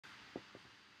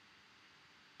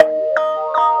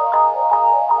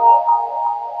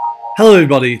Hello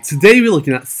everybody, today we're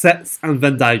looking at sets and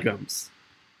Venn diagrams.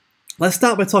 Let's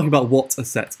start by talking about what a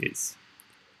set is.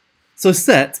 So a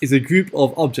set is a group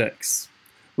of objects.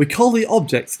 We call the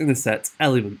objects in a set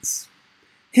elements.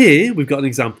 Here we've got an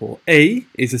example. A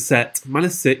is a set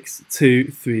 -6,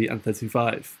 2, 3 and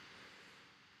 35.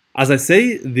 As I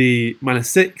say, the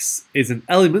 -6 is an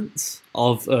element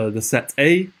of the set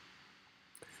A,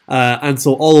 and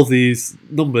so all of these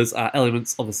numbers are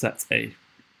elements of the set A.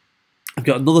 I've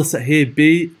got another set here,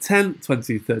 B, 10,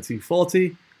 20, 30,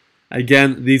 40.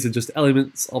 Again, these are just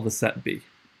elements of the set B.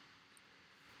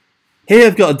 Here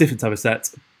I've got a different type of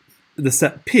set. The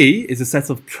set P is a set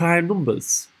of prime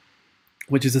numbers,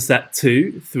 which is a set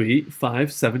 2, 3,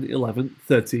 5, 7, 11,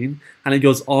 13, and it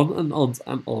goes on and on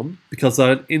and on because there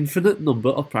are an infinite number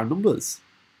of prime numbers.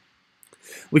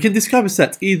 We can describe a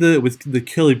set either with the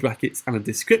curly brackets and a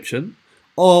description,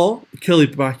 or curly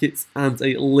brackets and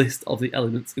a list of the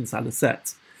elements inside a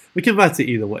set. We can write it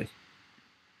either way.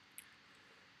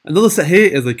 Another set here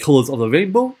is the colours of the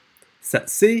rainbow, set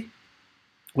C,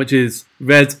 which is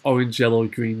red, orange, yellow,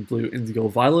 green, blue, indigo,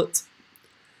 violet.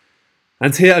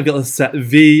 And here I've got the set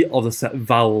V of the set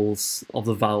vowels of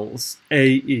the vowels, A,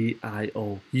 E, I,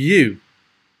 O, U.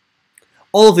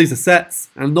 All of these are sets,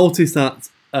 and notice that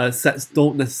sets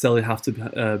don't necessarily have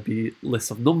to be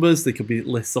lists of numbers, they could be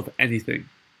lists of anything.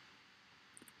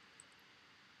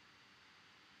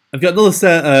 I've got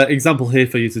another example here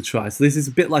for you to try. So this is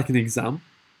a bit like an exam.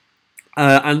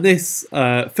 And this,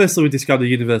 firstly we describe the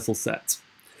universal set.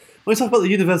 When we talk about the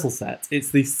universal set, it's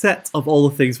the set of all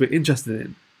the things we're interested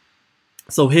in.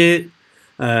 So here,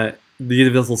 the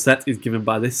universal set is given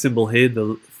by this symbol here,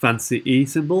 the fancy E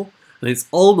symbol, and it's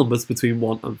all numbers between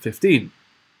 1 and 15.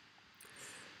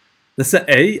 The set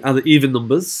A are the even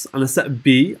numbers, and the set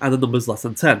B are the numbers less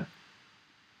than 10.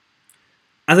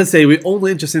 As I say, we're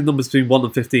only interested in numbers between 1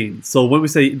 and 15, so when we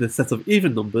say the set of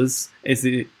even numbers, it's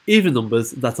the even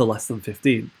numbers that are less than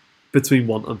 15, between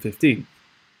 1 and 15.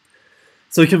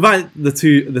 So we can write the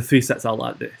three sets out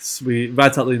like this. We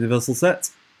write out the universal set,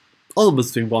 all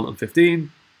numbers between 1 and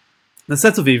 15, the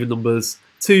set of even numbers,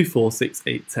 2, 4, 6,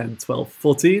 8, 10, 12,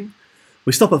 14.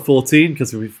 We stop at 14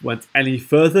 because if we went any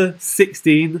further,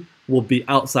 16 will be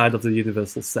outside of the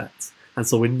universal set. And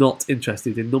so we're not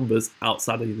interested in numbers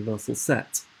outside the universal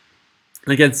set.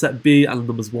 And again, set B and the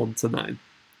numbers 1 to 9.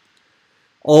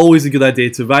 Always a good idea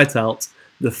to write out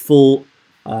the full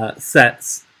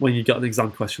sets when you get an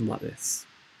exam question like this.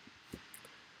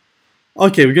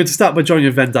 Okay, we're going to start by drawing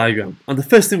a Venn diagram. And the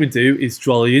first thing we do is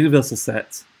draw a universal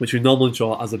set, which we normally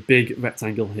draw as a big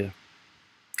rectangle here.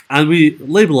 And we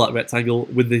label that rectangle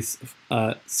with this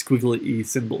squiggly E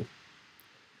symbol.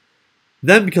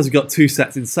 Then, because we've got two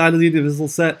sets inside of the universal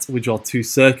set, we draw two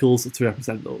circles to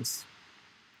represent those.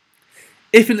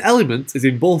 If an element is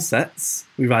in both sets,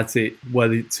 we write it where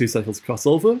the two circles cross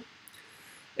over.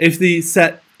 If the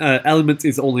set element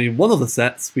is only in one of the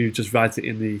sets, we just write it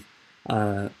in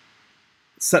the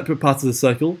separate part of the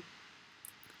circle.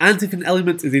 And if an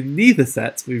element is in neither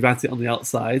set, we write it on the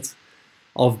outside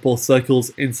of both circles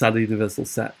inside the universal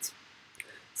set.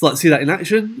 So let's see that in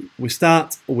action. We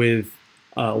start with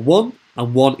 1,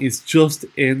 and 1 is just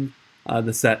in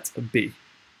the set B.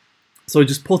 So we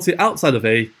just put it outside of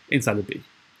A, inside of B.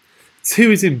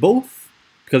 2 is in both,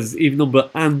 because it's even number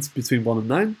and between 1 and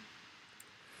 9.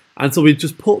 And so we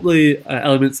just put the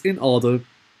elements in order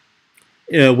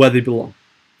where they belong.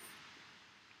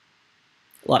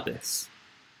 Like this.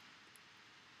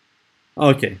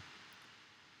 Okay.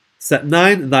 Set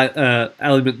 9, that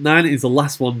element 9 is the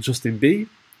last one just in B.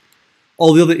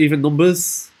 All the other even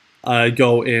numbers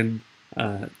go in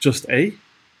just A.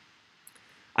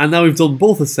 And now we've done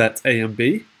both a set A and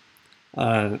B,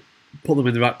 put them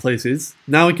in the right places.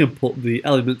 Now we can put the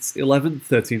elements 11,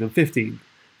 13 and 15.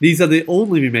 These are the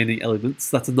only remaining elements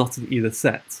that are not in either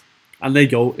set, and they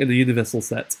go in a universal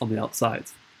set on the outside.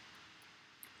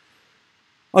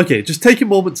 Okay, just take a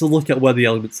moment to look at where the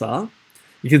elements are.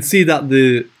 You can see that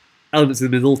the elements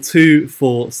in the middle, 2,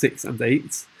 4, 6 and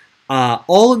 8, are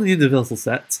all in the universal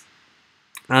set,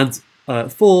 and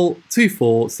 4, 2,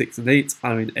 4, 6 and 8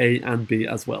 are in A and B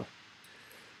as well.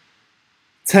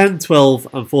 10, 12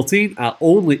 and 14 are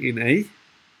only in A.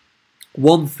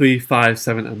 1, 3, 5,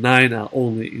 7 and 9 are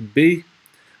only in B.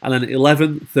 And then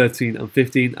 11, 13 and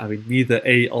 15 are in neither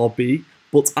A or B,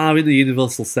 but are in the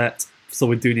universal set, so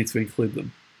we do need to include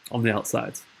them on the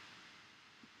outside.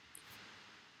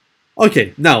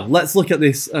 Okay, now let's look at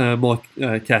this more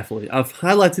carefully. I've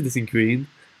highlighted this in green,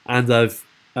 and I've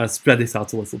spread this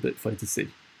out a little bit for you to see.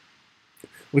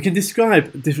 We can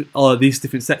describe these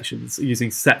different sections using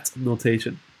set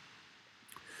notation.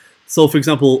 So for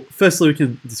example, firstly we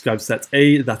can describe set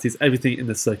A, that is everything in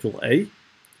the circle A.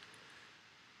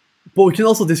 But we can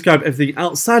also describe everything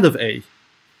outside of A,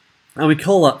 and we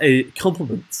call that a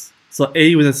complement. So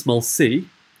A with a small c,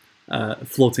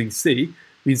 floating c,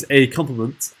 means a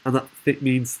complement, and that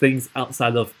means things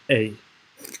outside of A.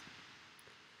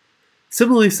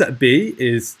 Similarly, set B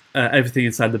is everything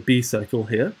inside the B circle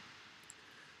here,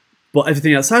 but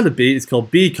everything outside of B is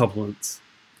called B complement.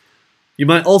 You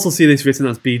might also see this written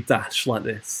as B dash, like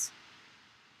this.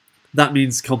 That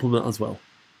means complement as well.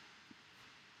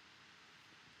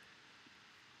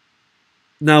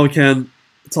 Now we can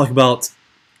talk about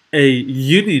a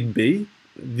union B.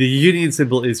 The union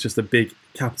symbol is just a big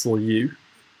capital U.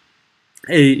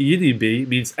 A union B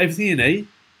means everything in A,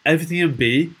 everything in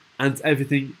B, and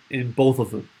everything in both of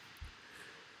them.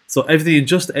 So everything in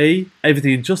just A,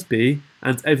 everything in just B,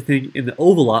 and everything in the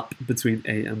overlap between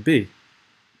A and B.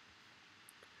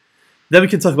 Then we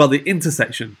can talk about the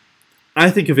intersection.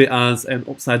 I think of it as an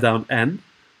upside down N,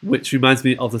 which reminds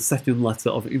me of the second letter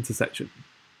of intersection.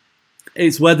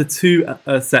 It's where the two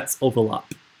sets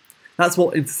overlap. That's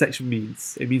what intersection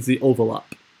means. It means the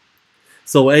overlap.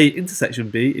 So A intersection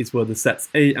B is where the sets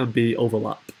A and B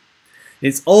overlap.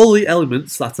 It's all the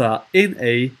elements that are in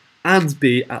A and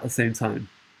B at the same time.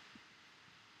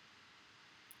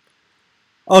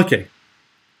 Okay,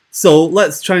 so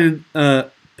let's try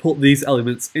and put these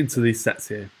elements into these sets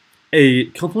here. A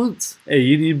complement, A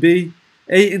union B,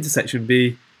 A intersection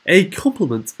B, A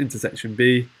complement intersection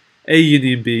B, A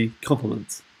union B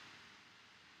complement.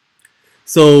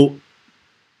 So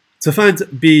to find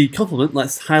B complement,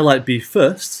 let's highlight B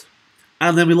first,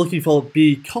 and then we're looking for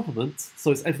B complement,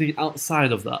 so it's everything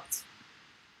outside of that,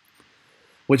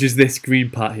 which is this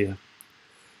green part here.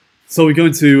 So we're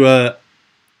going to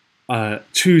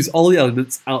choose all the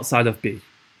elements outside of B,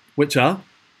 which are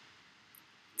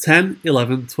 10,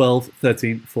 11, 12,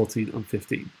 13, 14, and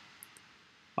 15.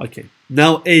 Okay,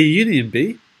 now A union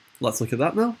B, let's look at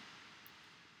that now.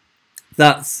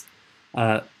 That's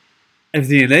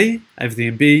everything in A, everything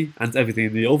in B, and everything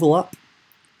in the overlap,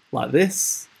 like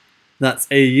this. That's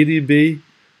A union B,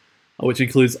 which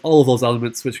includes all of those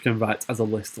elements, which we can write as a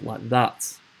list like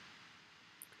that.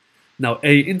 Now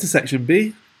A intersection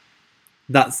B,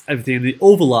 that's everything in the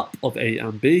overlap of A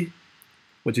and B,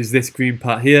 which is this green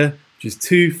part here, which is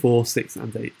 2, 4, 6,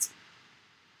 and 8.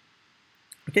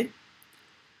 Okay.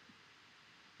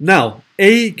 Now,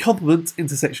 A complement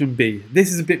intersection B.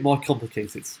 This is a bit more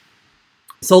complicated.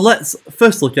 So let's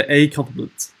first look at A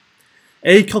complement.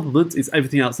 A complement is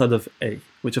everything outside of A,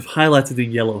 which I've highlighted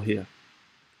in yellow here.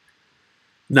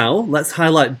 Now, let's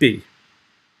highlight B.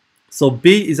 So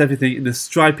B is everything in the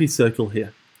stripy circle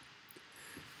here.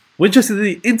 We're interested in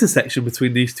the intersection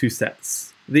between these two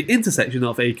sets. The intersection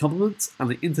of A complement and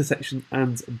the intersection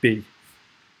and B.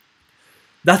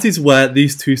 That is where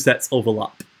these two sets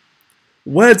overlap.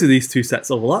 Where do these two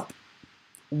sets overlap?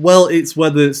 Well, it's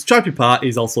where the stripy part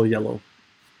is also yellow.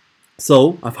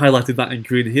 So, I've highlighted that in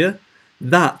green here.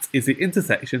 That is the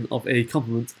intersection of A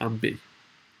complement and B.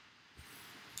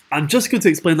 I'm just going to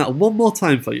explain that one more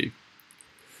time for you.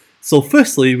 So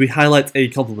firstly, we highlight A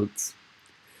complement.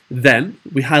 Then,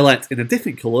 we highlight in a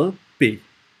different colour B.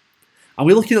 And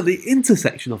we're looking at the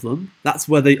intersection of them, that's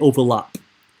where they overlap.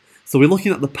 So we're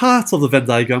looking at the part of the Venn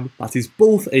diagram that is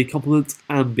both A complement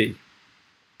and B.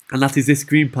 And that is this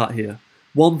green part here,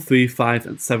 1, 3, 5,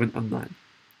 and 7, and 9.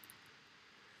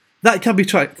 That can be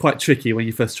quite tricky when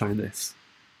you're first trying this.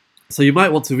 So you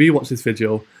might want to rewatch this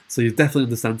video so you definitely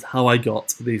understand how I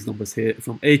got these numbers here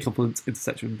from A complement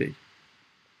intersection B.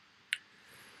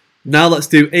 Now let's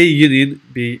do A union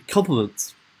B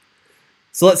complement.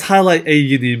 So let's highlight A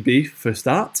union B for a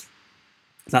start.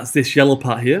 That's this yellow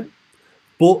part here.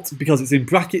 But because it's in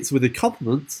brackets with a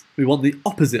complement, we want the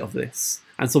opposite of this.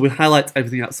 And so we highlight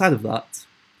everything outside of that.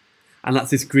 And that's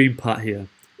this green part here.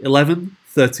 11,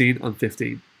 13, and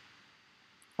 15.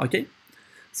 Okay?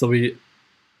 So we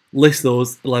list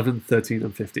those 11, 13,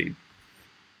 and 15.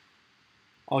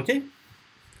 Okay?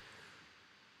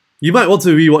 You might want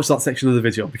to rewatch that section of the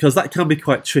video because that can be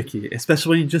quite tricky, especially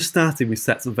when you're just starting with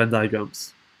sets and Venn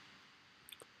diagrams.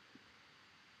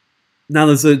 Now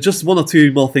there's just one or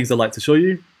two more things I'd like to show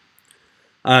you.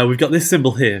 We've got this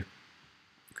symbol here,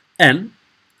 N,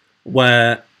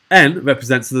 where N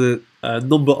represents the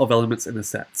number of elements in a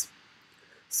set.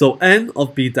 So N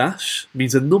of B dash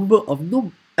means a number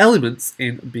of elements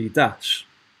in B dash.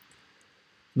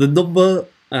 The number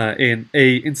in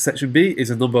A intersection B is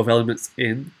a number of elements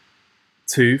in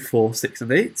 2, 4, 6,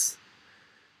 and 8.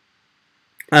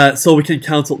 So we can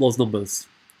count up those numbers.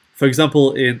 For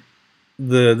example, in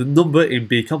the number in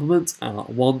B complement are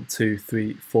 1, 2,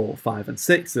 3, 4, 5 and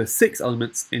 6. There are 6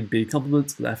 elements in B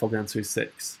complement, therefore the answer is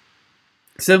 6.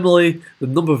 Similarly, the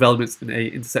number of elements in A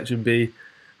intersection B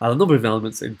are the number of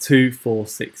elements in 2, 4,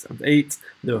 6 and 8.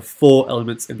 There are 4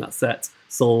 elements in that set,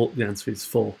 so the answer is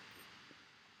 4.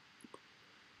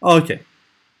 Okay.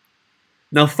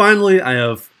 Now finally I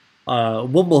have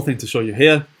one more thing to show you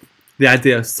here, the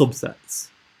idea of subsets.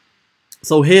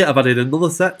 So here I've added another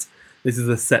set. This is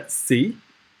the set C,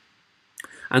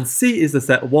 and C is the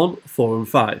set 1, 4 and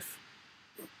 5.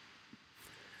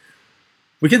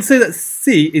 We can say that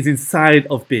C is inside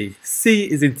of B. C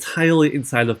is entirely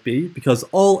inside of B because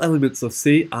all elements of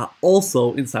C are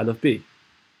also inside of B.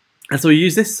 And so we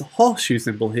use this horseshoe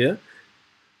symbol here,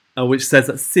 which says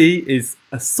that C is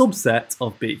a subset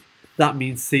of B. That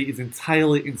means C is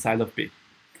entirely inside of B.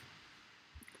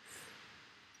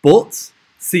 But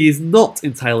C is not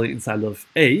entirely inside of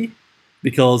A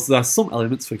because there are some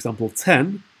elements, for example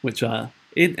 10, which are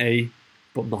in A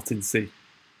but not in C.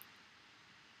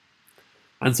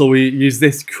 And so we use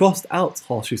this crossed out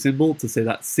horseshoe symbol to say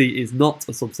that C is not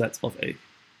a subset of A.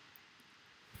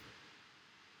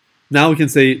 Now we can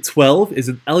say 12 is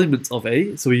an element of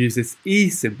A, so we use this E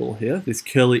symbol here, this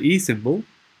curly E symbol,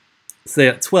 to say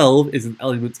that 12 is an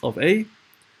element of A,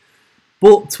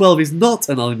 but 12 is not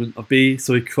an element of B,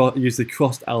 so we use the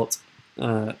crossed out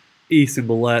E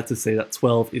symbol there to say that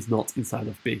 12 is not inside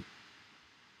of B.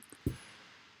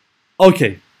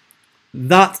 Okay.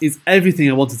 That is everything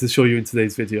I wanted to show you in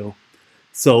today's video.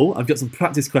 So I've got some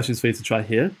practice questions for you to try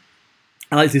here.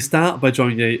 I'd like to start by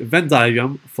drawing a Venn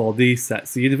diagram for these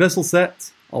sets. The universal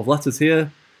set of letters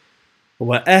here,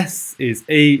 where S is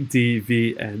A, D,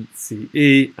 V, N, C,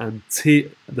 E, and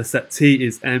the set T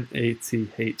is M, A, T,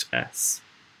 H, S.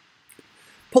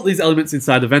 Put these elements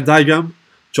inside a Venn diagram,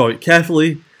 draw it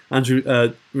carefully,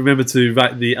 and remember to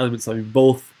write the elements that are in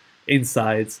both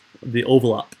inside the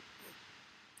overlap.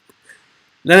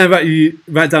 Then I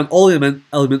write down all the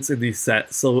elements in these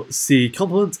sets. So C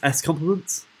complement, S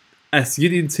complement, S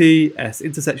union T, S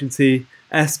intersection T,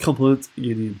 S complement,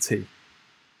 union T.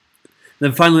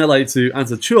 Then finally I'd like to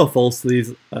answer true or false to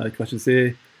these questions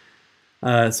here.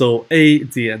 So A,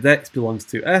 D and X belongs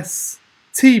to S,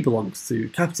 T belongs to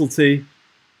capital T,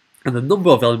 and the number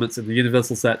of elements in the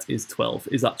universal set is 12.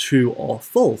 Is that true or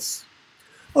false?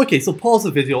 Okay, so pause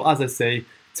the video. As I say,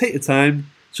 take the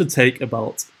time. Should take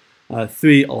about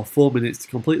 3 or 4 minutes to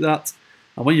complete that,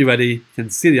 and when you're ready you can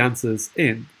see the answers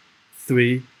in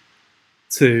 3,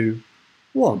 2,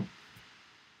 1.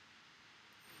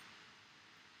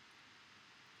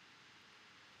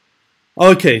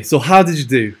 Okay, so how did you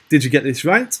do? Did you get this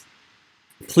right?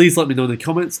 Please let me know in the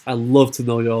comments. I'd love to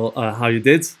know how you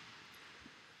did.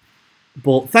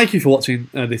 But thank you for watching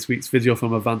this week's video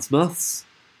from Advanced Maths.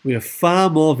 We have far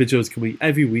more videos coming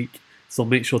every week, so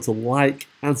make sure to like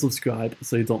and subscribe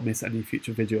so you don't miss any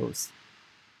future videos.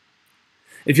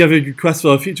 If you have a request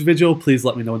for a future video, please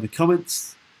let me know in the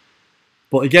comments.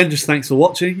 But again, just thanks for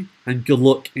watching and good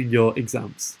luck in your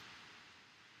exams.